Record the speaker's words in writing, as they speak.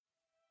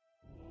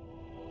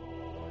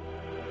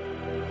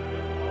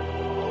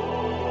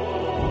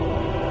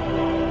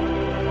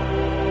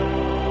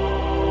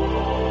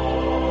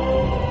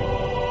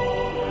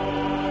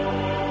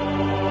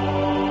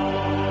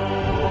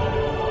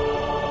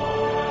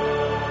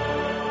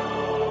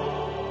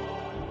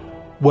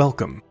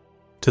Welcome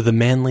to the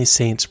Manly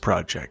Saints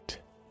Project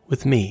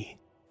with me,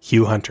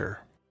 Hugh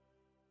Hunter.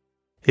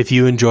 If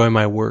you enjoy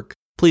my work,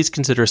 please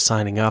consider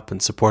signing up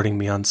and supporting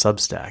me on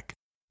Substack,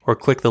 or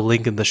click the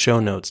link in the show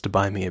notes to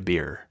buy me a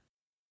beer.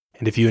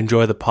 And if you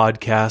enjoy the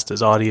podcast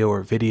as audio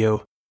or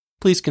video,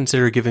 please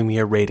consider giving me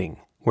a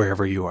rating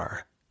wherever you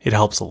are. It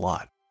helps a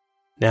lot.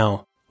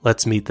 Now,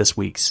 let's meet this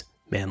week's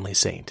Manly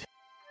Saint.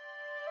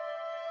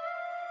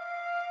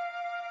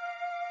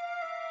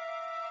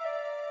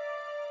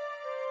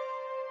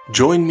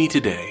 Join me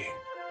today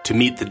to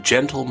meet the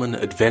gentleman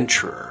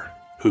adventurer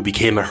who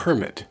became a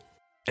hermit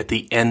at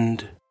the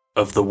end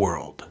of the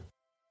world.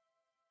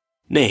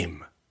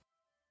 Name: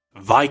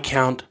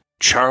 Viscount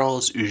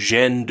Charles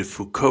Eugène de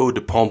Foucauld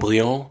de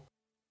Pontbriand,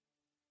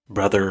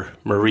 Brother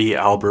Marie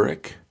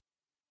Alberic,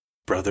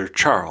 Brother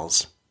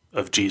Charles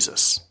of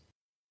Jesus.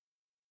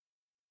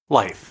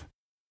 Life: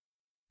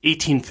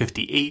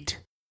 1858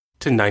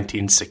 to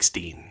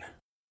 1916.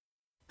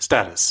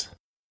 Status: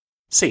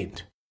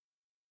 Saint.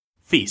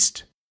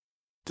 Feast: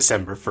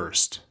 December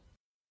 1st.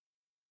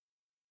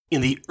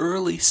 In the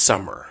early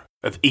summer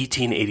of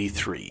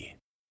 1883,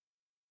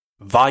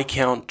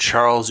 Viscount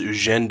Charles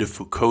Eugène de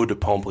Foucauld de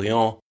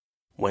Pontbriand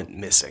went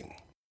missing.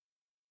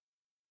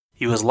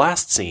 He was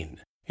last seen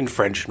in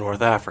French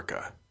North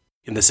Africa,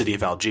 in the city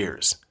of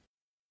Algiers.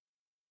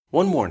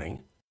 One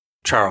morning,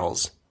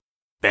 Charles,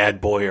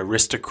 bad boy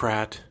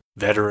aristocrat,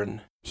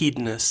 veteran,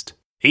 hedonist,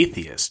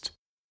 atheist,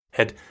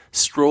 had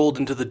strolled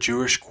into the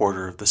Jewish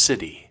quarter of the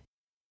city.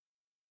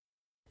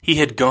 He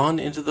had gone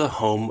into the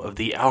home of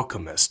the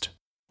alchemist,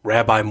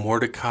 Rabbi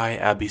Mordecai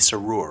Abi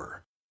Sarur.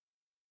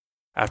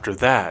 After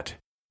that,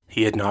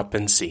 he had not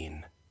been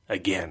seen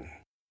again.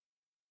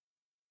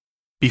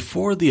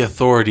 Before the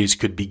authorities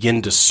could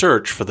begin to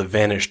search for the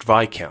vanished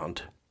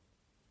Viscount,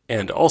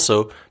 and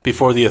also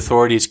before the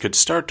authorities could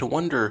start to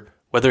wonder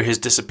whether his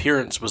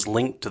disappearance was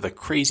linked to the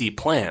crazy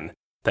plan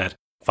that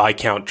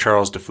Viscount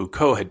Charles de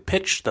Foucauld had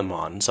pitched them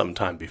on some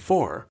time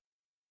before,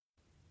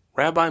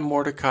 Rabbi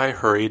Mordecai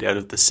hurried out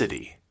of the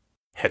city,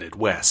 headed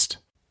west.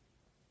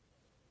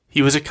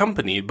 He was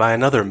accompanied by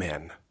another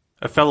man,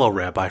 a fellow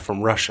rabbi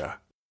from Russia,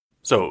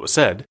 so it was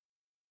said,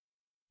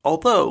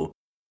 although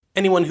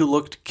anyone who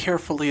looked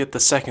carefully at the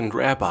second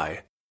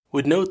rabbi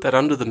would note that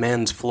under the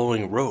man's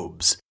flowing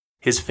robes,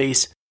 his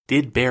face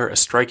did bear a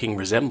striking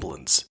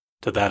resemblance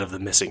to that of the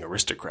missing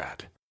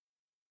aristocrat.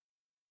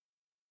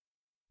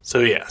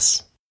 So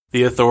yes,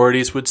 the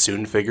authorities would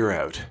soon figure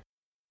out.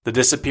 The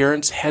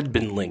disappearance had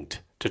been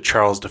linked to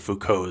Charles de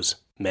Foucault's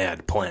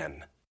mad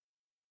plan.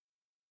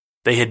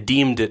 They had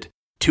deemed it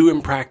too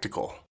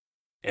impractical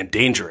and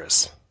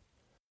dangerous.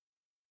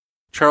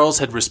 Charles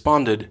had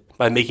responded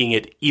by making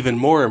it even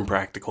more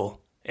impractical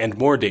and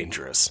more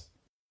dangerous,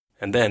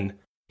 and then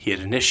he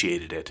had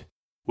initiated it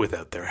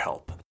without their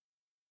help.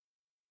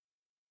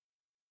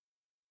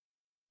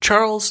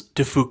 Charles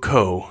de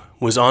Foucauld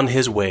was on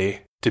his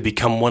way to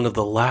become one of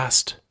the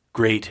last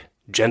great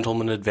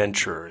gentleman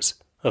adventurers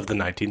of the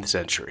 19th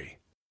century.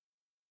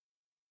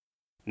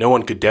 No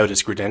one could doubt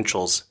his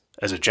credentials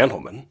as a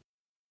gentleman.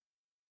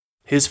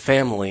 His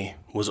family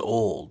was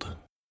old.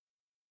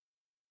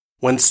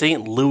 When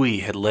St. Louis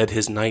had led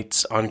his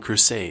knights on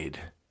crusade,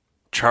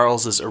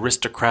 Charles's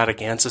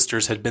aristocratic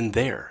ancestors had been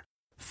there,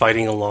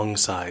 fighting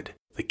alongside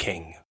the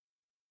king.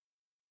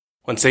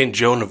 When St.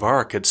 Joan of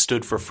Arc had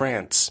stood for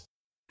France,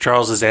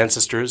 Charles's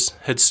ancestors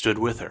had stood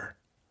with her.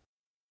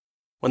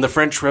 When the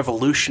French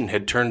Revolution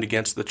had turned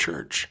against the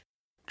church,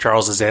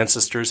 Charles's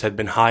ancestors had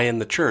been high in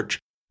the church,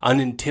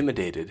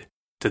 unintimidated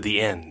to the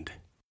end.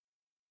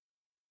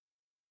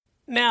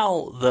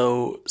 Now,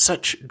 though,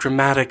 such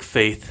dramatic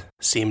faith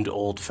seemed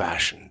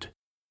old-fashioned,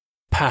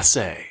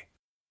 passé.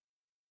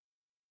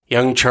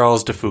 Young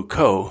Charles de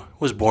Foucauld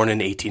was born in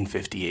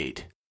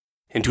 1858,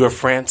 into a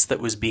France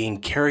that was being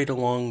carried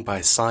along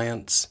by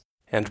science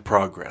and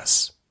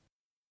progress.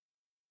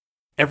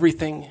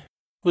 Everything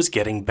was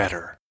getting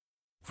better,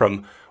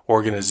 from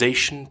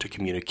organization to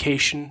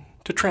communication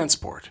to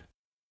transport.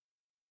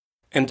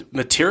 And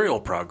material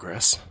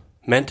progress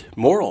meant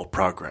moral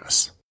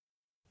progress.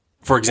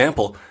 For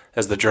example,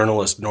 as the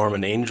journalist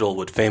Norman Angell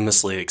would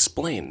famously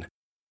explain,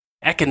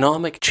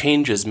 economic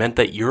changes meant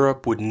that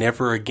Europe would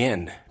never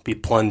again be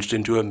plunged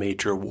into a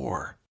major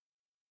war.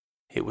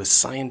 It was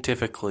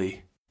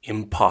scientifically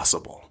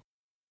impossible.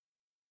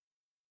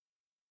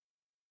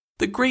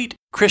 The great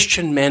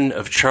Christian men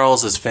of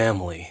Charles's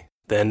family,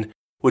 then,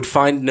 would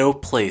find no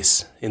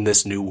place in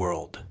this new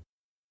world.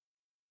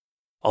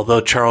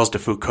 Although Charles de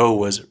Foucauld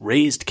was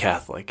raised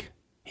Catholic,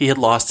 he had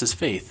lost his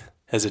faith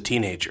as a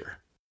teenager.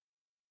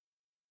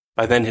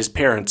 By then his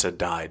parents had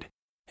died,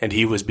 and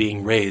he was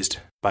being raised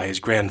by his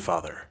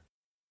grandfather.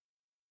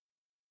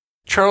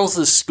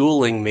 Charles's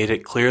schooling made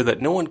it clear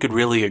that no one could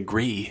really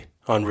agree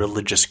on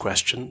religious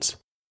questions,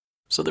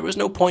 so there was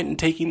no point in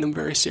taking them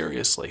very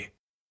seriously.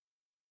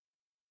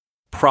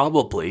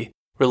 Probably,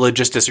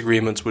 religious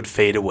disagreements would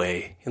fade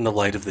away in the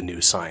light of the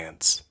new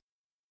science.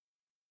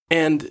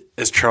 And,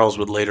 as Charles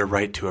would later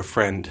write to a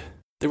friend,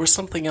 there was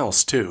something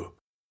else too.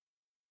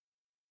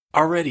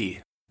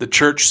 Already, the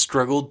church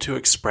struggled to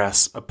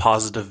express a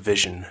positive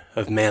vision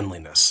of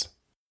manliness.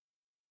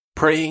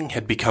 Praying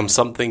had become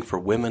something for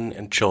women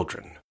and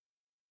children.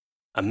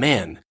 A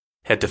man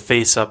had to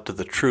face up to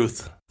the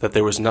truth that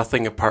there was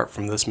nothing apart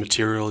from this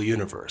material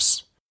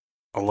universe,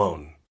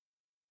 alone.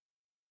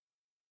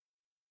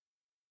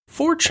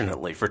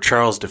 Fortunately for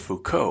Charles de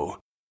Foucauld,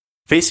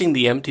 facing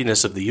the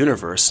emptiness of the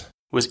universe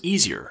was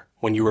easier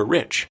when you were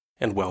rich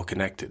and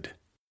well-connected.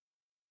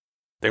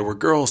 There were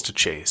girls to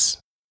chase.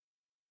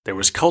 There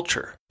was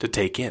culture to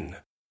take in.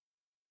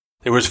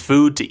 There was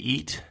food to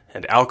eat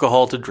and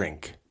alcohol to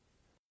drink.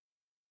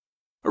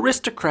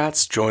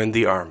 Aristocrats joined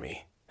the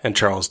army, and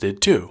Charles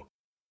did too.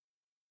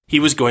 He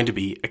was going to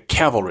be a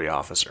cavalry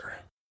officer.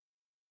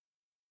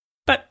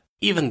 But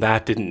even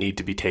that didn't need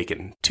to be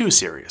taken too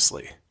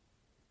seriously.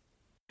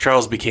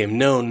 Charles became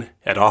known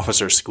at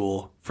officer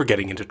school for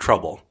getting into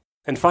trouble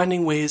and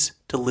finding ways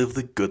to live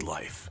the good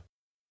life.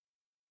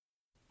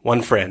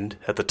 One friend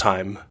at the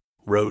time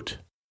wrote,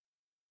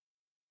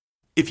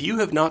 "If you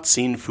have not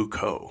seen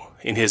Foucauld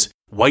in his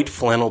white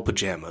flannel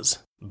pajamas,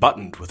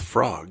 buttoned with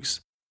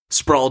frogs,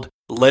 sprawled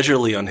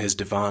leisurely on his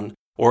divan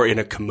or in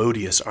a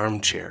commodious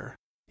armchair,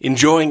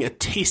 enjoying a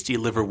tasty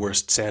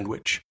liverwurst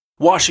sandwich,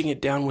 washing it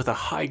down with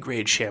a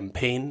high-grade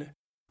champagne,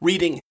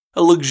 reading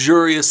a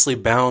luxuriously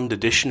bound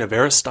edition of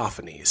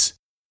Aristophanes,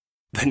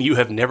 then you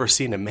have never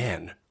seen a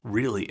man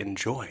really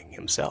enjoying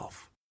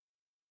himself."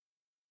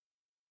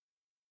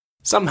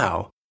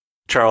 Somehow,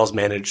 Charles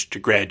managed to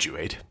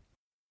graduate.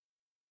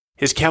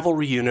 His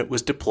cavalry unit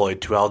was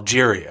deployed to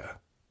Algeria,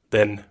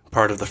 then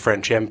part of the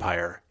French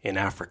Empire in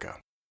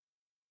Africa.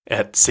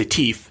 At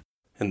Sétif,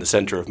 in the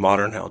center of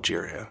modern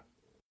Algeria,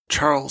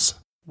 Charles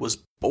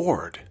was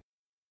bored.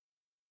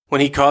 When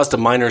he caused a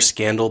minor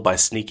scandal by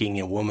sneaking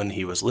a woman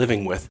he was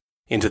living with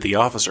into the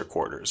officer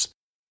quarters,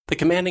 the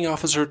commanding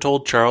officer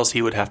told Charles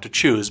he would have to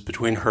choose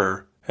between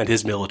her and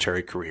his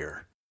military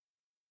career.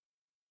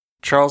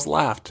 Charles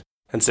laughed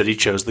and said he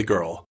chose the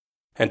girl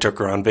and took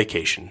her on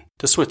vacation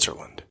to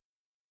Switzerland.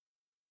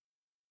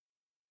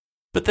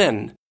 But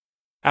then,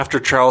 after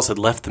Charles had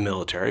left the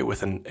military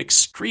with an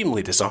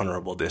extremely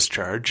dishonorable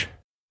discharge,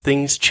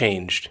 things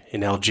changed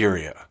in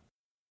Algeria.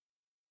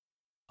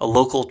 A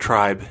local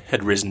tribe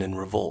had risen in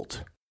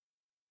revolt.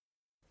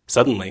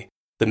 Suddenly,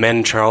 the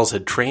men Charles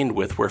had trained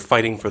with were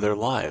fighting for their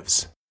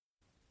lives.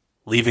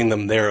 Leaving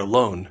them there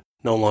alone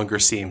no longer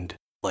seemed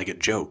like a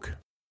joke.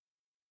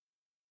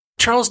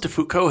 Charles de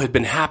Foucauld had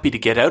been happy to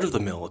get out of the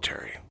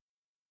military,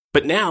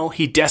 but now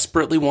he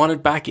desperately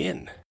wanted back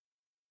in.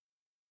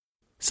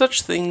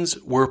 Such things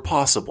were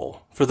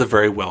possible for the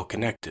very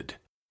well-connected,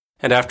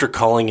 and after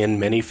calling in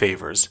many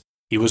favors,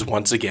 he was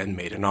once again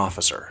made an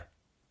officer.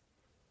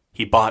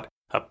 He bought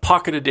a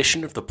pocket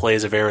edition of the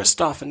plays of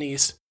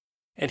Aristophanes,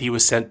 and he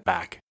was sent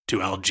back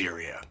to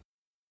Algeria.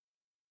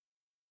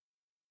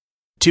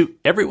 To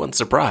everyone's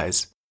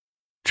surprise,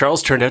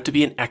 Charles turned out to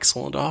be an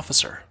excellent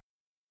officer.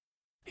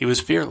 He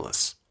was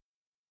fearless.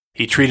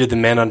 He treated the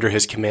men under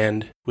his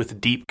command with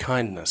deep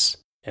kindness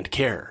and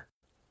care.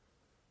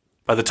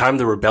 By the time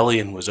the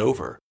rebellion was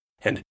over,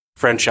 and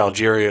French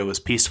Algeria was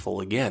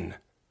peaceful again,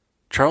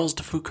 Charles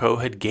de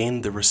Foucauld had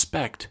gained the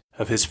respect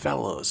of his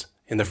fellows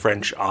in the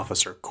French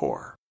officer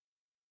corps.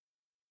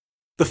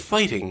 The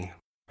fighting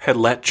had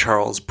let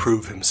Charles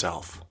prove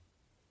himself.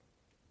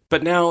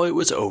 But now it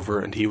was over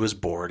and he was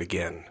bored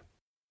again.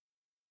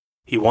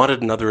 He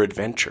wanted another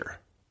adventure,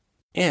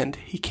 and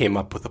he came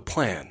up with a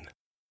plan.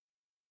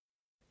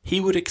 He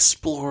would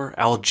explore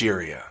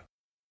Algeria.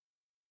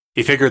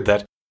 He figured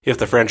that if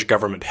the French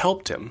government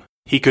helped him,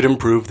 he could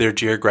improve their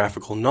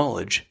geographical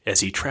knowledge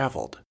as he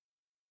traveled.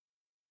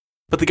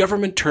 But the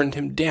government turned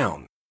him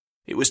down.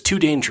 It was too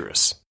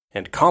dangerous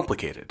and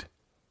complicated.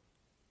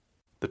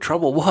 The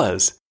trouble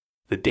was,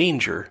 the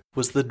danger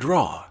was the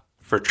draw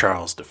for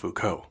Charles de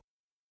Foucauld.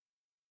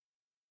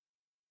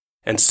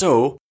 And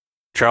so,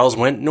 Charles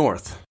went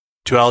north,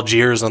 to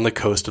Algiers on the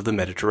coast of the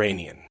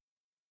Mediterranean.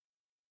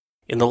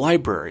 In the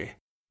library,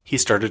 he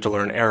started to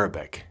learn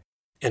Arabic,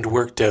 and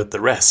worked out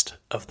the rest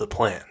of the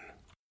plan.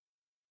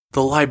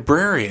 The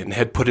librarian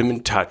had put him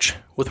in touch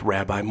with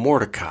Rabbi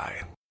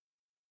Mordecai.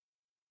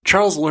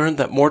 Charles learned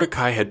that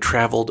Mordecai had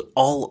traveled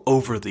all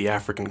over the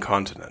African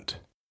continent.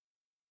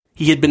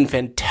 He had been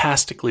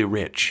fantastically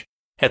rich,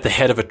 at the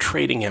head of a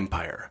trading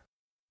empire,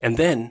 and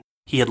then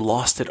he had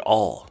lost it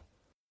all.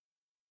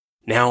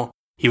 Now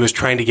he was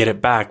trying to get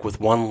it back with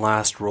one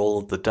last roll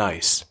of the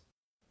dice,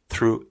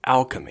 through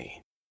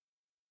alchemy.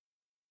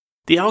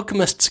 The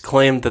alchemists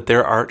claimed that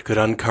their art could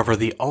uncover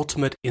the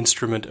ultimate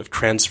instrument of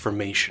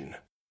transformation,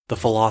 the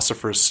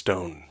philosopher's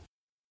stone.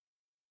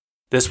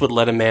 This would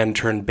let a man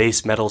turn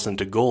base metals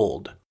into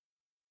gold,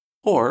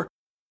 or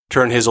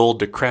turn his old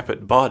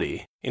decrepit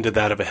body into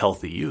that of a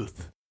healthy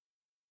youth.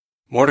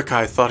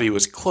 Mordecai thought he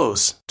was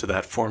close to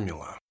that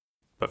formula,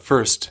 but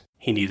first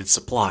he needed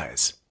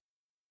supplies.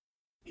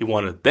 He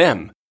wanted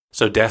them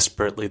so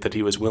desperately that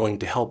he was willing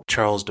to help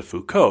Charles de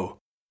Foucauld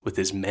with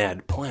his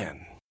mad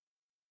plan.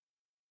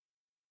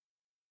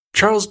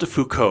 Charles de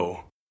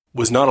Foucauld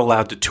was not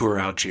allowed to tour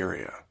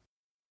Algeria.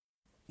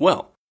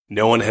 Well,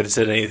 no one had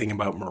said anything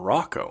about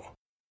Morocco.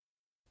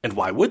 And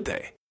why would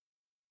they?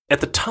 At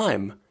the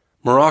time,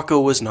 Morocco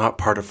was not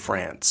part of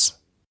France.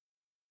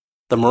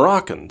 The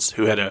Moroccans,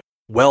 who had a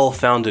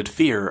well-founded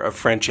fear of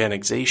French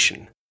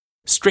annexation,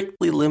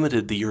 strictly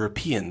limited the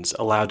Europeans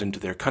allowed into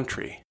their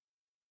country.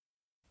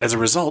 As a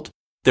result,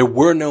 there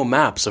were no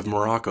maps of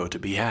Morocco to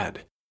be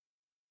had.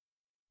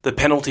 The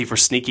penalty for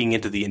sneaking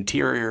into the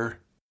interior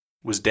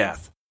was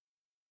death.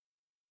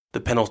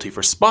 The penalty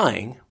for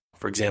spying,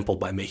 for example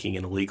by making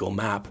an illegal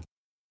map,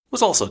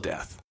 was also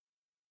death.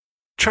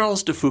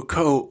 Charles de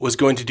Foucauld was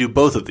going to do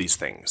both of these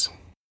things.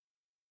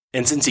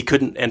 And since he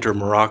couldn't enter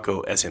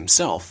Morocco as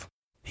himself,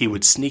 he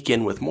would sneak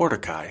in with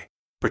Mordecai,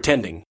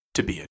 pretending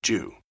to be a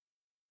Jew.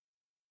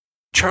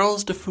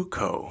 Charles de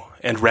Foucauld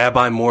and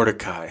Rabbi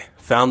Mordecai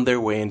found their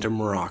way into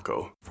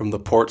Morocco from the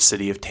port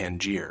city of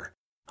Tangier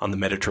on the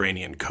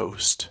Mediterranean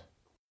coast.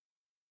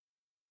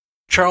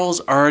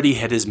 Charles already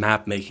had his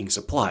map-making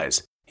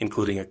supplies,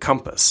 including a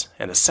compass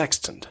and a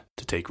sextant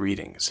to take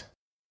readings.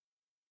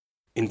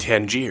 In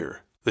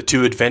Tangier, the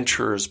two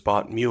adventurers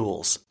bought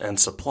mules and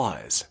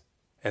supplies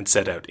and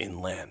set out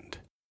inland.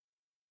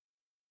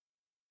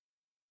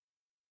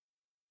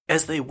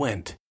 As they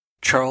went,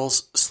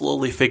 Charles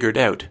slowly figured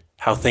out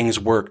how things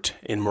worked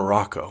in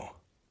Morocco.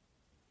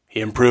 He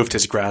improved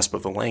his grasp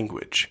of the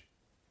language.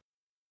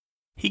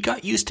 He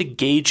got used to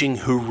gauging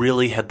who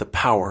really had the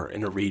power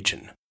in a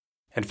region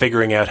and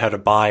figuring out how to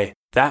buy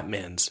that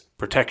man's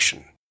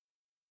protection.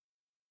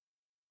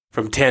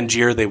 From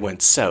Tangier they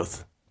went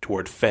south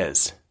toward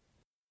Fez.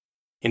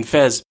 In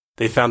Fez,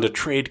 they found a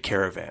trade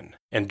caravan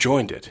and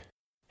joined it,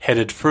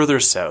 headed further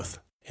south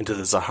into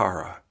the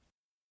Sahara.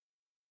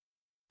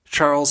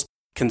 Charles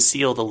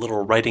concealed a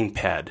little writing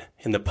pad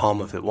in the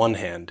palm of one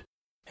hand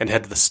and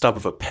had the stub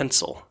of a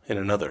pencil in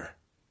another.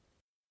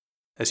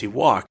 As he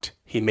walked,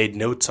 he made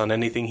notes on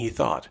anything he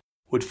thought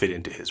would fit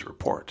into his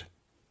report.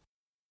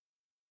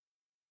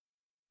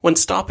 When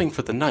stopping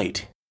for the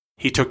night,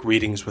 he took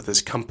readings with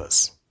his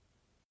compass.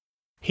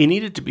 He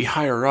needed to be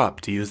higher up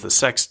to use the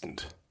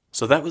sextant,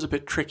 so that was a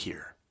bit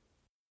trickier.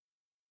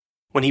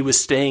 When he was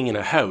staying in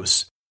a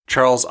house,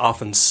 Charles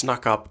often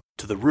snuck up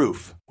to the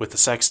roof with the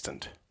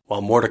sextant,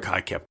 while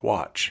Mordecai kept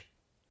watch.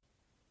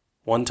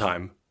 One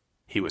time,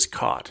 he was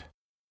caught.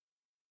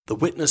 The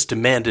witness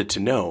demanded to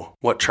know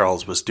what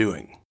Charles was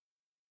doing.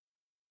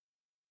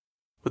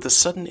 With a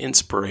sudden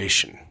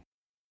inspiration,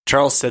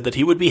 Charles said that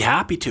he would be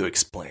happy to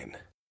explain.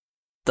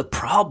 The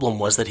problem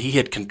was that he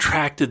had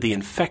contracted the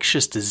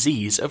infectious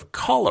disease of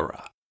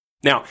cholera.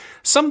 Now,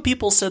 some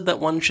people said that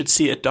one should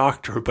see a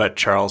doctor, but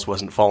Charles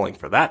wasn't falling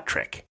for that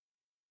trick.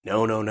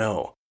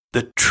 No.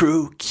 The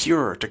true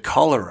cure to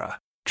cholera,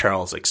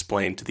 Charles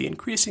explained to the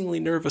increasingly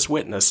nervous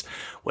witness,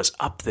 was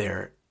up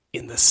there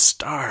in the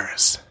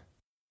stars.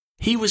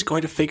 He was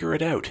going to figure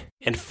it out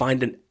and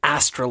find an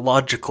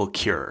astrological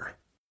cure.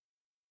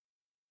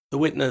 The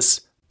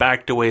witness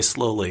backed away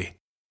slowly,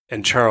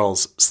 and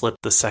Charles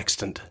slipped the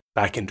sextant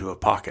back into a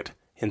pocket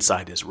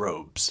inside his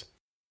robes.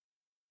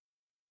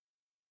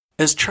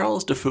 As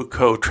Charles de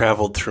Foucauld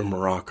traveled through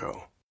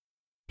Morocco,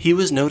 he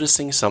was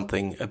noticing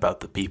something about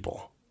the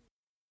people.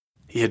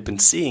 He had been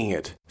seeing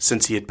it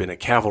since he had been a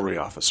cavalry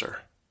officer.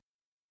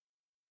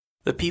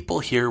 The people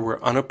here were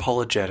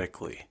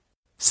unapologetically,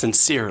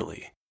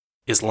 sincerely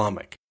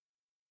Islamic.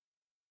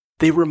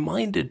 They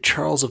reminded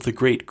Charles of the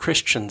great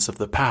Christians of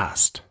the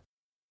past.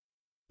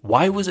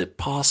 Why was it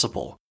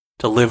possible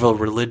to live a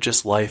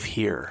religious life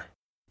here,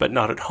 but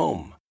not at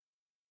home?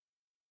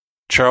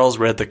 Charles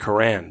read the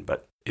Quran,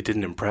 but it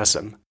didn't impress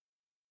him.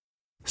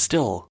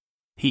 Still,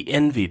 he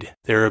envied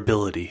their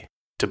ability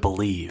to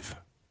believe.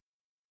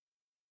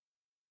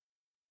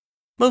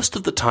 Most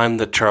of the time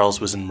that Charles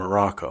was in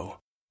Morocco,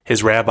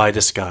 his rabbi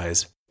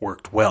disguise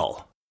worked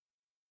well.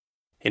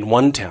 In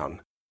one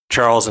town,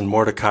 Charles and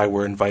Mordecai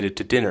were invited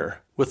to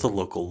dinner with the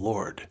local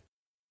lord.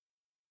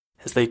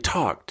 As they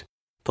talked,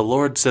 the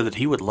lord said that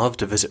he would love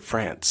to visit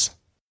France.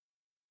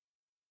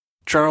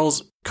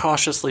 Charles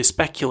cautiously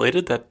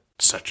speculated that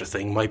such a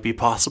thing might be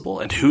possible,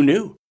 and who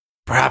knew?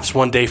 Perhaps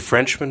one day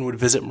Frenchmen would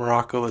visit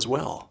Morocco as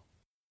well.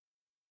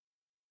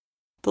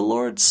 The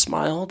lord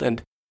smiled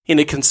and, in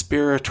a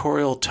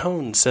conspiratorial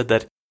tone, said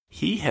that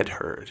he had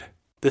heard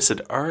this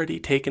had already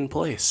taken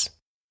place.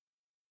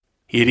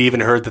 He had even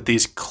heard that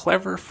these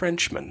clever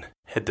Frenchmen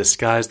had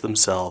disguised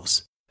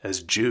themselves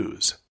as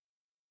Jews.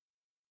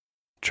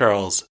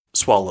 Charles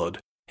swallowed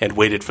and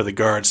waited for the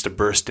guards to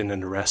burst in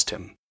and arrest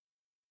him.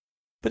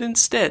 But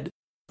instead,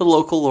 the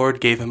local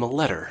lord gave him a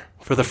letter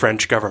for the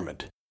French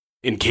government,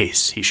 in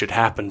case he should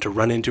happen to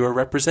run into a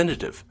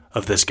representative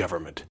of this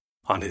government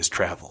on his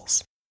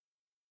travels.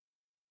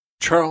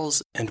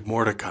 Charles and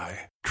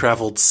Mordecai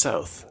traveled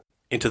south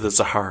into the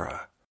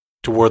Sahara,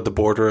 toward the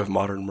border of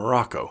modern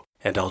Morocco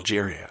and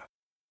Algeria.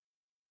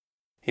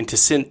 In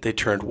Tessint they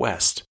turned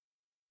west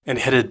and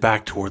headed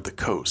back toward the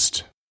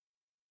coast.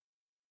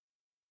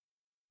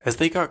 As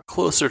they got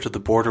closer to the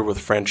border with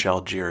French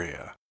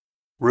Algeria,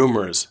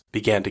 rumors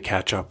began to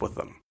catch up with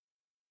them.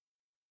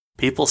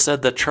 People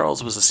said that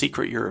Charles was a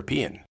secret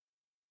European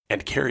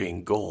and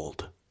carrying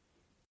gold.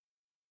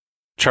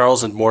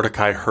 Charles and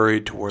Mordecai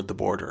hurried toward the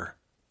border.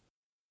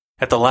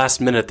 At the last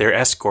minute, their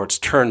escorts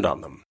turned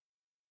on them.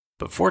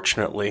 But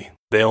fortunately,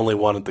 they only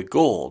wanted the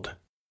gold,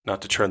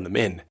 not to turn them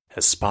in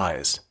as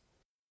spies.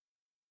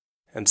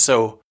 And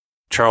so,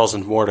 Charles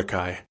and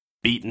Mordecai,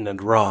 beaten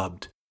and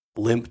robbed,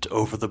 limped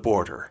over the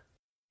border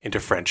into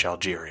French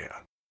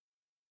Algeria.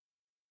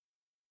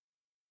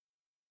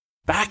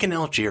 Back in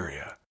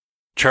Algeria,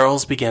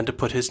 Charles began to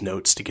put his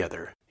notes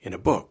together in a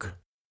book.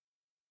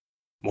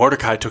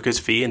 Mordecai took his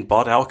fee and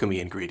bought alchemy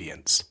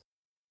ingredients,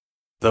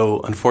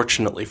 though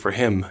unfortunately for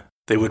him,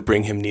 they would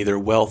bring him neither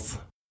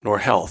wealth nor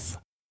health,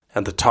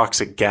 and the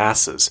toxic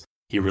gases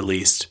he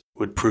released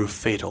would prove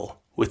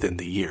fatal within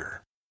the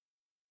year.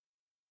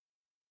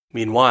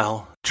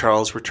 Meanwhile,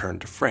 Charles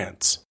returned to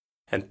France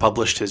and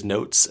published his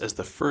notes as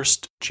the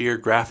first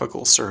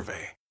geographical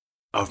survey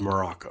of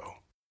Morocco.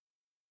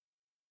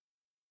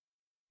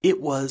 It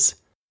was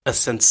a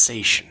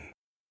sensation.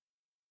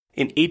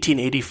 In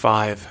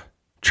 1885,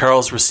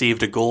 Charles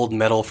received a gold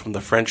medal from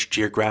the French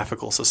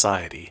Geographical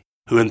Society,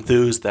 who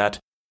enthused that,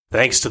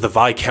 thanks to the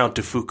Viscount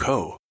de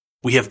Foucauld,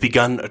 we have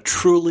begun a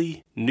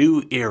truly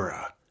new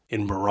era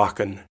in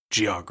Moroccan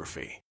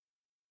geography.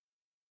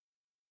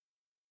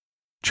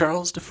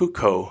 Charles de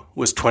Foucauld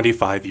was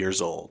 25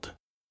 years old.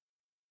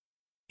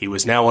 He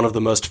was now one of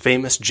the most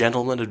famous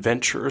gentleman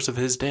adventurers of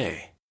his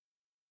day.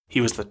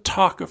 He was the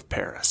talk of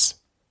Paris.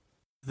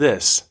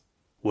 This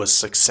was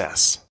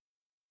success.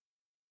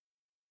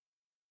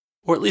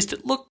 Or at least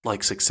it looked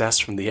like success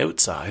from the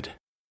outside.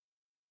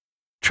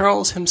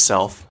 Charles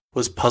himself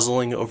was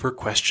puzzling over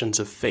questions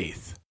of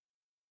faith.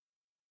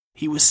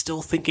 He was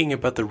still thinking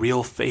about the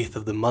real faith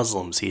of the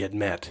Muslims he had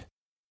met.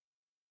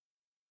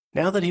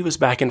 Now that he was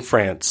back in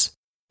France,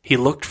 he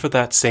looked for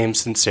that same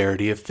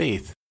sincerity of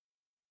faith,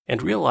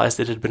 and realized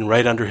it had been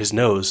right under his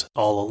nose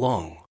all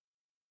along.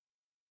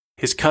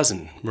 His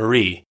cousin,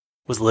 Marie,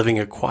 was living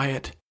a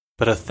quiet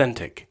but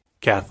authentic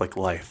Catholic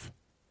life.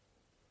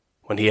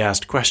 When he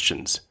asked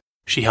questions,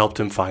 she helped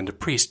him find a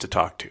priest to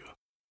talk to,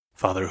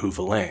 Father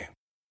Houvelin.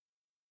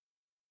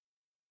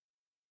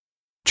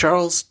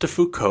 Charles de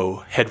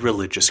Foucauld had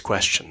religious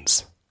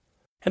questions,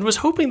 and was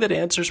hoping that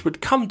answers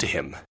would come to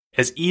him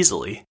as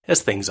easily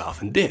as things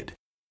often did.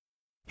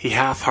 He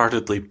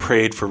half-heartedly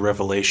prayed for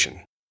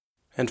revelation,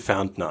 and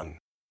found none.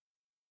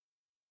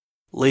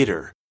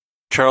 Later,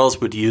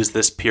 Charles would use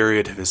this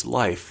period of his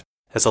life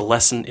as a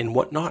lesson in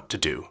what not to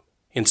do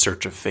in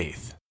search of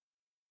faith.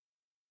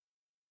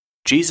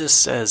 Jesus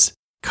says,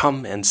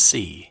 "Come and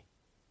see,"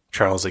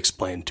 Charles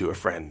explained to a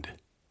friend.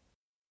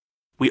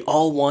 We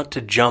all want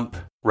to jump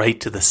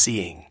right to the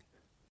seeing,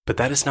 but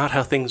that is not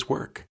how things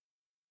work.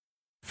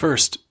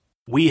 First,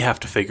 we have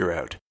to figure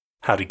out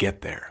how to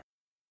get there.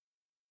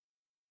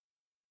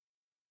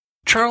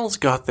 Charles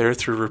got there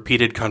through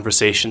repeated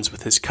conversations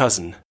with his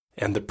cousin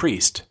and the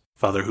priest,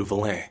 Father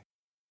Houvelin.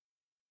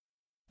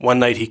 One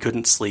night he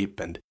couldn't sleep,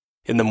 and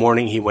in the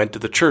morning he went to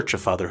the church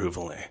of Father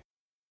Houvelin.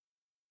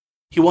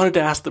 He wanted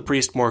to ask the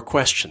priest more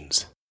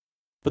questions,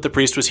 but the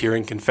priest was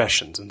hearing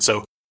confessions, and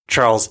so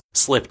Charles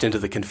slipped into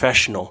the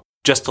confessional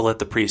just to let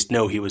the priest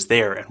know he was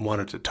there and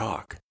wanted to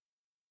talk.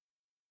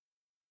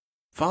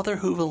 Father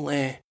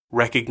Houvelin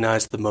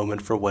recognized the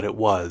moment for what it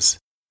was,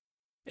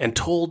 and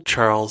told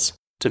Charles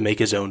to make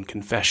his own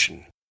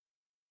confession.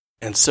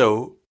 And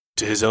so,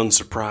 to his own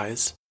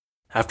surprise,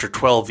 after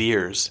 12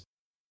 years,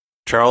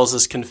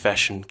 Charles's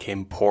confession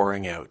came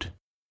pouring out.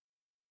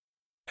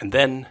 And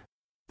then,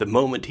 the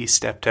moment he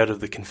stepped out of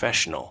the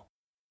confessional,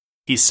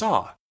 he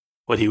saw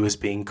what he was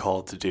being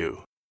called to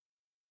do.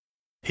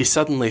 He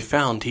suddenly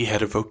found he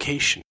had a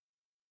vocation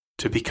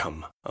to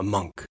become a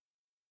monk.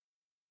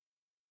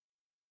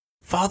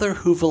 Father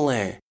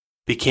Houvelin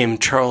became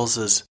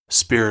Charles's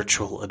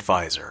spiritual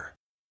advisor.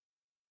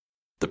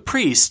 The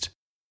priest,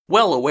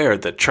 well aware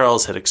that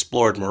Charles had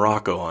explored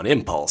Morocco on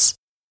impulse,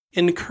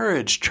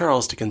 encouraged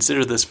Charles to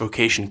consider this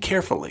vocation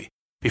carefully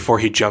before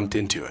he jumped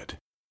into it.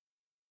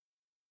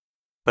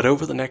 But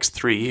over the next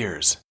 3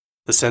 years,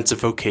 the sense of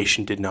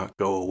vocation did not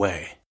go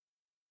away.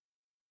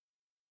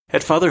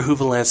 At Father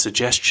Houvelin's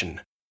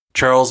suggestion,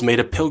 Charles made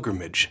a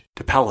pilgrimage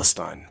to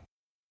Palestine.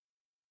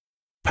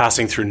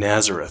 Passing through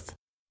Nazareth,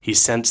 he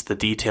sensed the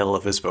detail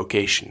of his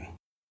vocation.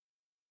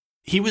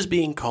 He was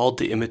being called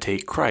to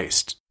imitate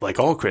Christ, like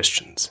all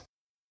Christians.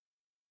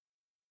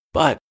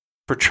 But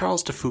for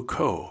Charles de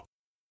Foucauld,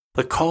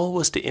 the call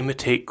was to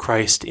imitate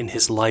Christ in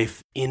his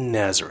life in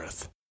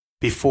Nazareth,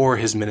 before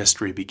his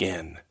ministry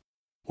began,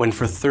 when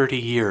for 30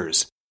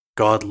 years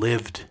God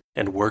lived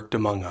and worked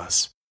among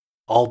us,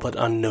 all but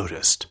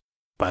unnoticed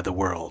by the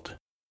world.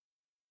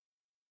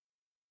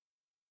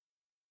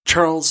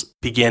 Charles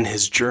began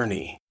his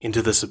journey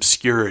into this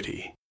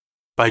obscurity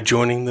by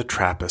joining the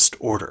Trappist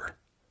order.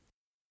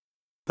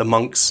 The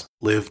monks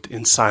lived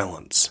in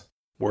silence,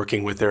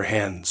 working with their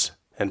hands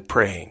and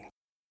praying.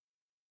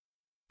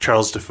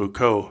 Charles de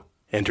Foucauld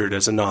entered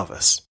as a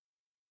novice.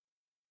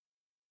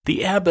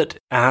 The abbot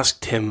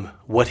asked him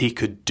what he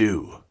could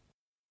do.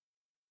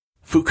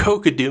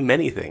 Foucauld could do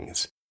many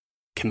things: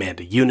 command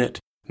a unit,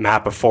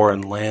 map a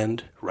foreign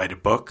land, write a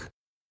book.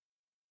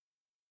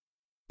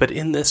 But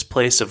in this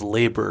place of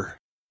labor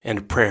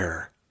and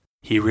prayer,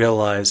 he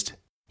realized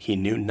he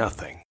knew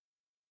nothing.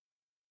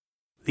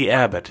 The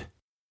abbot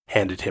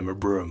handed him a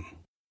broom.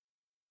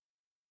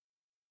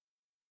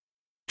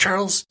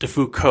 Charles de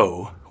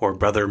Foucauld, or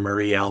Brother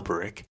Marie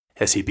Alberic,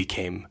 as he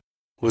became,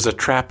 was a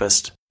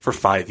Trappist for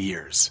 5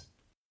 years.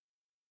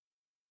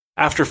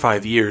 After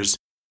 5 years,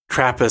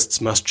 Trappists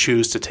must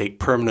choose to take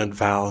permanent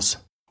vows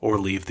or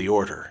leave the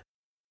order.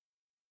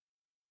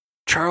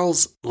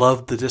 Charles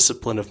loved the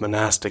discipline of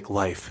monastic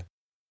life,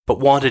 but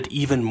wanted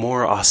even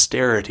more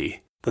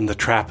austerity than the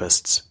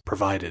Trappists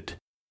provided.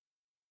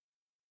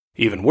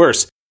 Even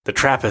worse, the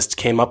Trappists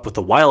came up with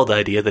the wild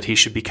idea that he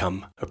should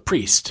become a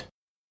priest.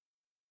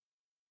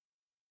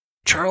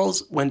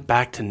 Charles went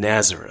back to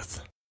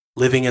Nazareth,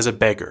 living as a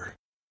beggar,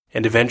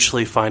 and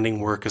eventually finding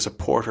work as a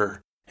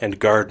porter and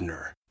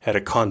gardener at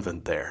a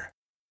convent there.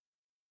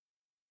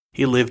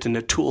 He lived in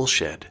a tool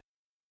shed,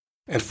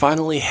 and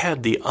finally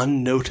had the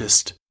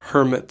unnoticed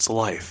hermit's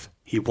life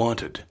he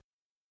wanted.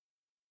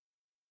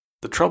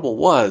 The trouble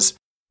was,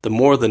 the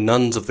more the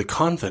nuns of the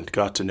convent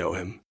got to know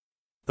him,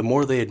 the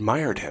more they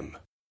admired him.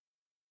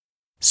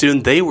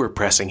 Soon they were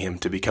pressing him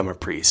to become a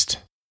priest,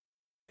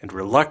 and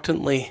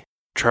reluctantly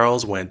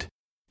Charles went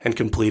and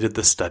completed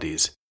the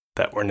studies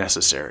that were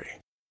necessary.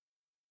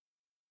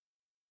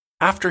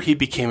 After he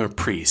became a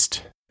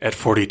priest, at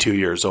 42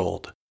 years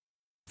old,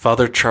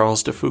 Father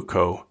Charles de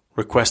Foucauld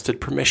requested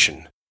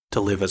permission to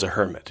live as a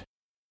hermit.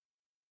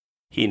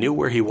 He knew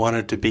where he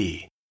wanted to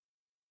be,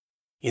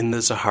 in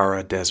the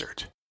Sahara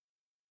Desert.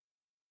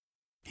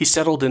 He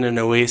settled in an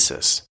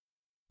oasis,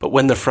 but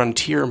when the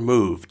frontier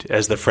moved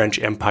as the French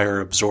Empire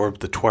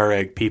absorbed the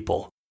Tuareg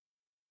people,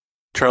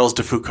 Charles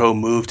de Foucauld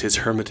moved his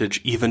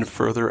hermitage even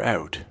further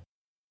out.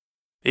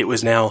 It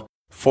was now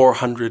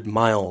 400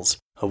 miles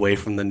away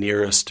from the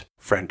nearest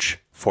French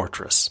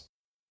fortress.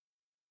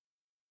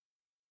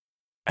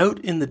 Out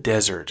in the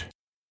desert,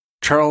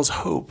 Charles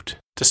hoped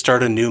to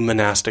start a new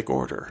monastic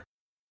order.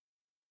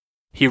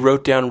 He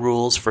wrote down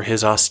rules for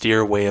his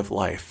austere way of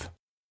life,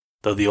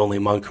 though the only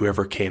monk who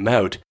ever came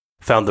out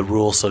found the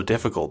rules so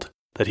difficult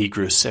that he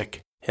grew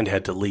sick and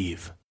had to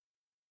leave.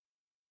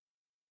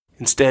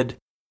 Instead,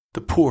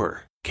 the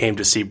poor came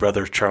to see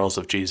Brother Charles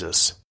of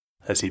Jesus,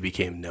 as he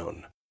became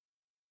known.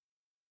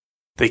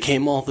 They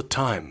came all the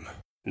time,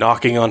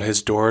 knocking on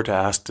his door to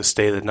ask to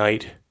stay the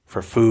night,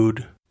 for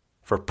food,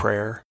 for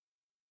prayer.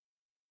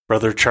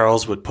 Brother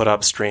Charles would put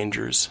up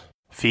strangers,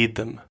 feed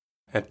them,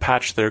 and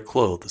patch their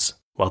clothes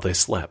while they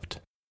slept.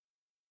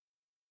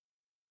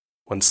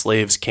 When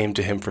slaves came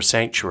to him for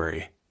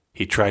sanctuary,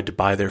 he tried to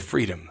buy their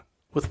freedom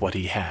with what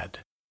he had.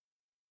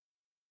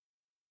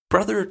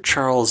 Brother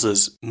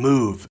Charles's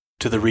move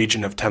to the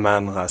region of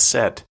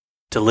Tamanrasset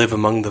to live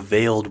among the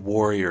veiled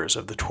warriors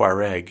of the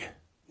Tuareg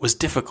was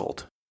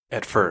difficult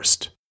at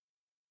first.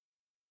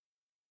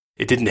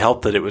 It didn't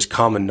help that it was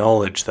common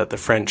knowledge that the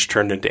French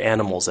turned into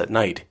animals at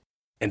night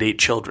and ate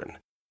children.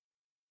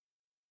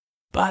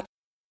 But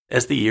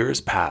as the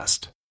years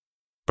passed,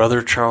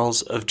 Brother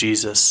Charles of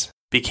Jesus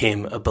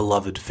became a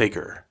beloved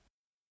figure.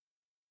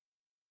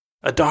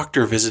 A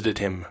doctor visited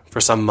him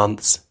for some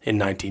months in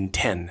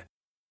 1910,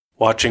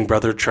 watching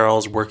Brother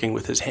Charles working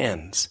with his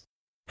hands,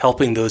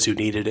 helping those who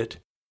needed it,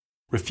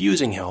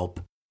 refusing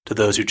help to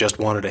those who just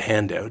wanted a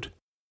handout,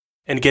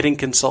 and getting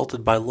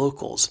consulted by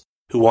locals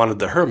who wanted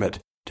the hermit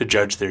to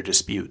judge their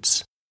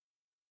disputes.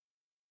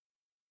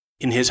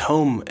 In his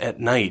home at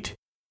night,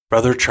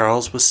 Brother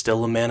Charles was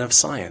still a man of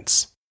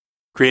science,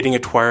 creating a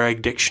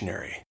Tuareg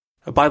dictionary,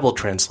 a Bible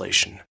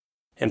translation,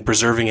 and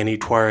preserving any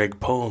Tuareg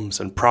poems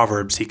and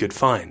proverbs he could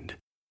find,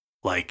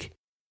 like,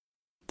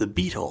 "The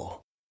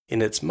beetle,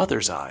 in its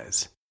mother's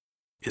eyes,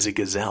 is a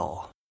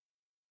gazelle."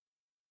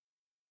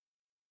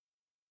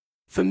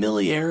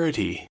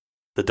 Familiarity,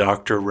 the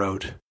doctor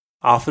wrote,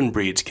 often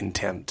breeds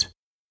contempt,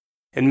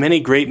 and many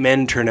great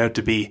men turn out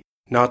to be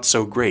not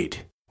so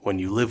great when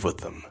you live with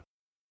them.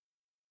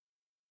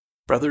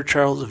 Brother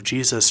Charles of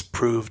Jesus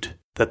proved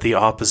that the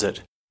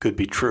opposite could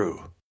be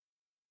true.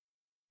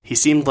 He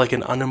seemed like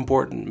an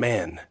unimportant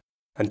man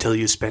until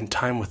you spent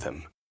time with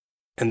him,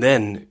 and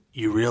then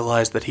you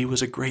realized that he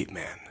was a great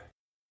man.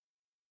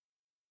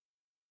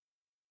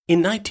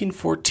 In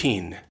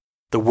 1914,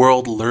 the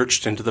world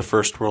lurched into the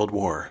First World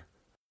War,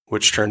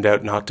 which turned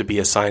out not to be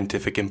a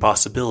scientific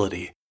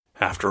impossibility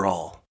after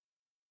all.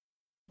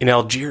 In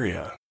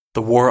Algeria,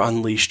 the war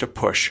unleashed a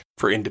push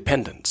for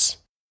independence.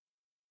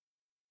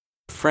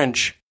 The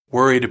French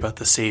worried about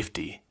the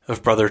safety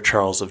of Brother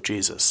Charles of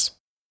Jesus.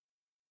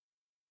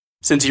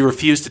 Since he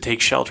refused to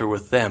take shelter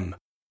with them,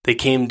 they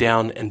came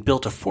down and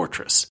built a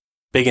fortress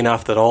big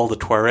enough that all the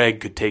Tuareg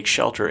could take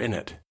shelter in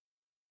it.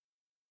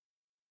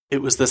 It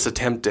was this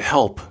attempt to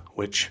help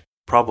which,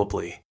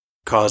 probably,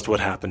 caused what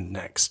happened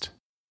next.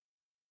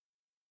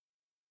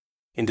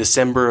 In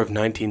December of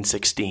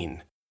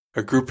 1916,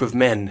 a group of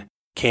men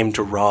came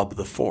to rob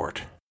the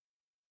fort.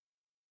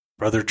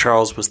 Brother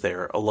Charles was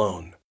there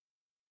alone.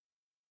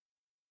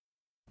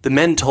 The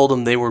men told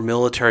him they were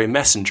military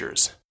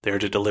messengers, there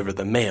to deliver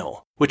the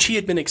mail, which he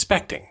had been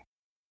expecting,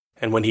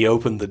 and when he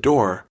opened the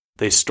door,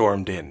 they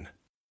stormed in.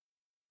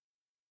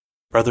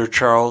 Brother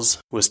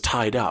Charles was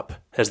tied up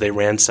as they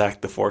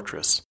ransacked the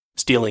fortress,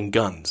 stealing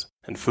guns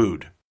and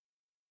food.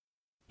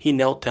 He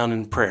knelt down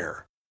in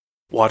prayer,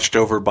 watched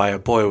over by a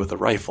boy with a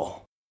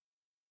rifle.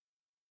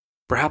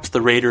 Perhaps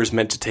the raiders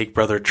meant to take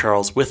Brother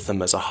Charles with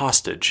them as a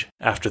hostage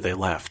after they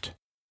left.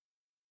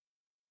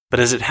 But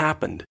as it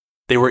happened,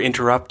 they were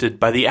interrupted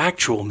by the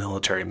actual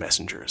military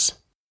messengers.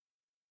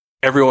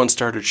 Everyone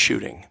started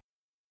shooting.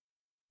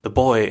 The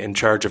boy in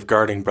charge of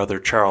guarding Brother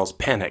Charles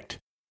panicked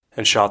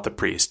and shot the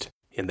priest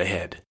in the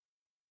head.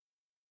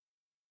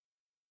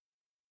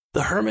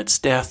 The hermit's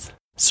death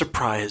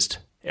surprised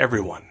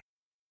everyone.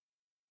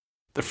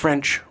 The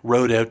French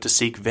rode out to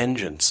seek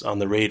vengeance on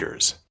the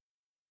raiders.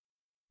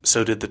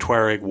 So did the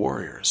Tuareg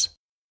warriors.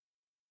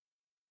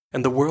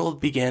 And the world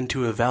began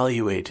to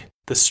evaluate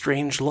the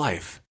strange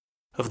life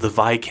of the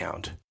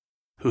Viscount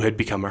who had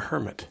become a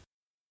hermit.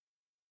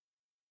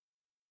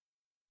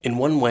 In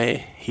one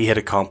way, he had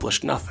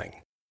accomplished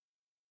nothing.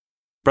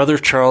 Brother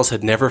Charles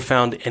had never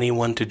found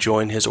anyone to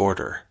join his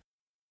order,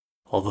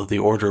 although the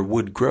order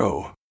would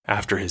grow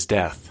after his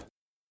death.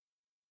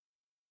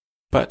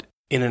 But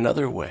in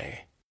another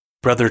way,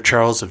 Brother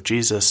Charles of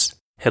Jesus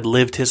had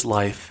lived his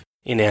life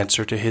in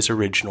answer to his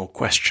original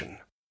question.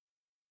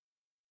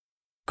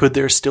 Could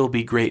there still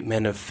be great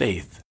men of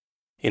faith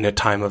in a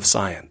time of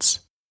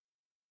science?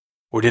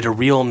 Or did a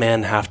real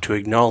man have to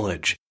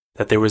acknowledge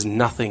that there was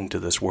nothing to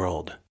this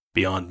world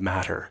beyond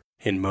matter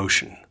in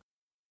motion?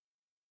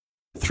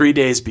 3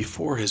 days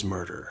before his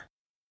murder,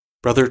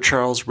 Brother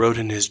Charles wrote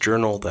in his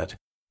journal that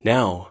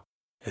now,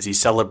 as he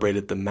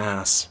celebrated the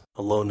Mass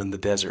alone in the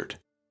desert,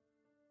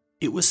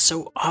 it was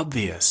so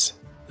obvious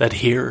that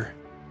here,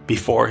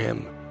 before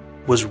him,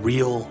 was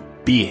real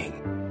being.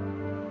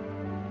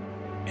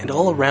 And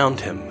all around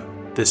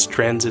him, this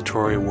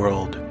transitory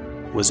world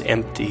was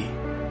empty,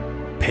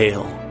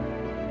 pale,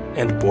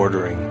 and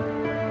bordering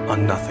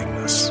on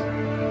nothingness.